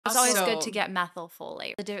It's always good to Also, get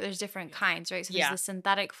methylfolate. There's different kinds, right? So there's yeah, the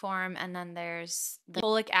synthetic form, and then there's the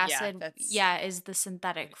folic yeah, acid. that's Yeah, is the synthetic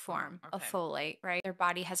synthetic form. form of Okay. folate, right? Their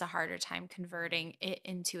body has a harder time converting it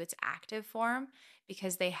into its active form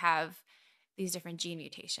because they have these different gene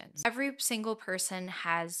mutations. Every single person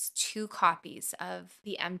has two copies of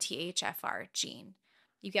the MTHFR gene.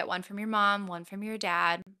 You get one from your mom, one from your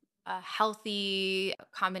dad. A healthy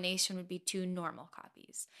combination would be two normal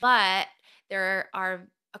copies. But there are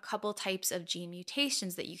a couple types of gene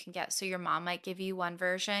mutations that you can get. So your mom might give you one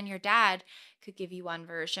version, your dad could give you one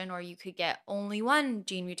version, or you could get only one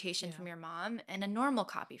gene mutation Yeah. from your mom and a normal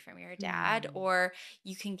copy from your dad, Hmm. or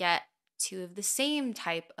you can get two of the same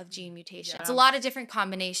type of gene mutation. It's a Yeah. lot of different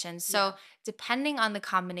combinations. Yeah. So depending on the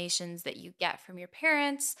combinations that you get from your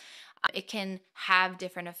parents, it can have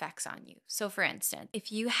different effects on you. So, for instance,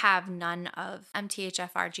 if you have none of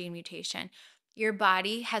MTHFR gene mutation, your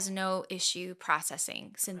body has no issue processing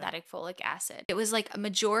Okay. synthetic folic acid. It was like a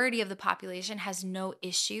majority of the population has no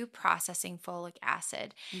issue processing folic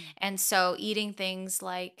acid. Mm. And so, eating things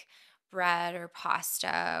like bread or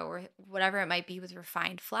pasta or whatever it might be with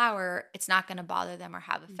refined flour, it's not going to bother them or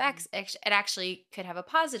have Mhm. effects. It actually could have a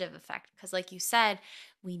positive effect because, like you said,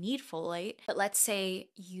 we need folate. But let's say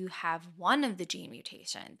you have one of the gene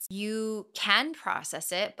mutations. You can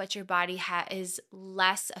process it, but your body is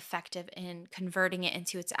less effective in converting it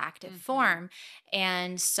into its active Mhm. form.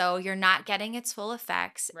 And so you're not getting its full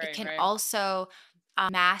effects. It Right, can right. also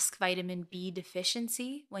mask vitamin B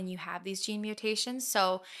deficiency when you have these gene mutations.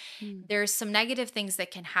 So Mm. there's some negative things that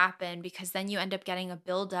can happen because then you end up getting a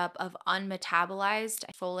buildup of unmetabolized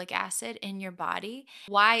folic acid in your body.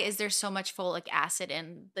 Why is there so much folic acid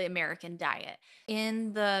in the American diet?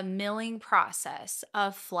 In the milling process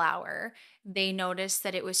of flour, they noticed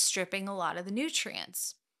that it was stripping a lot of the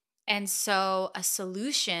nutrients. And so, a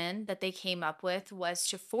solution that they came up with was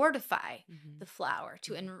to fortify the Mhm. flour,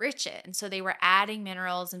 to Mhm. enrich it. And so, they were adding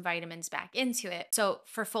minerals and vitamins back into it. So,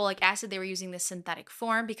 for folic acid, they were using the synthetic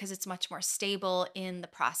form because it's much more stable in the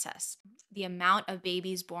process. The amount of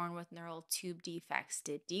babies born with neural tube defects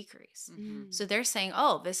did decrease. Mhm. So, Mm. they're saying,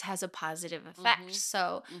 oh, this has a positive effect. Mhm.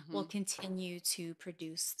 So, we'll Mhm. continue to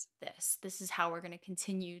produce this. This is how we're going to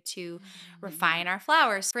continue to Mhm. refine our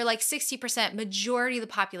flours. For like 60% majority of the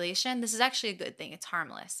population, this is actually a good thing. It's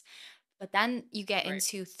harmless. But then you get Right,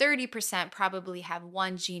 into 30% probably have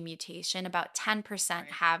one gene mutation, about 10%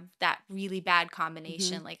 right. have that really bad Mhm.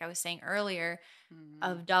 combination, like I was saying earlier, Mhm.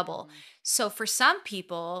 of double. Mhm. So for some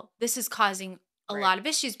people, this is causing a Right. lot of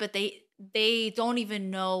issues, but they don't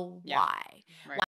even know Yeah. why. Right.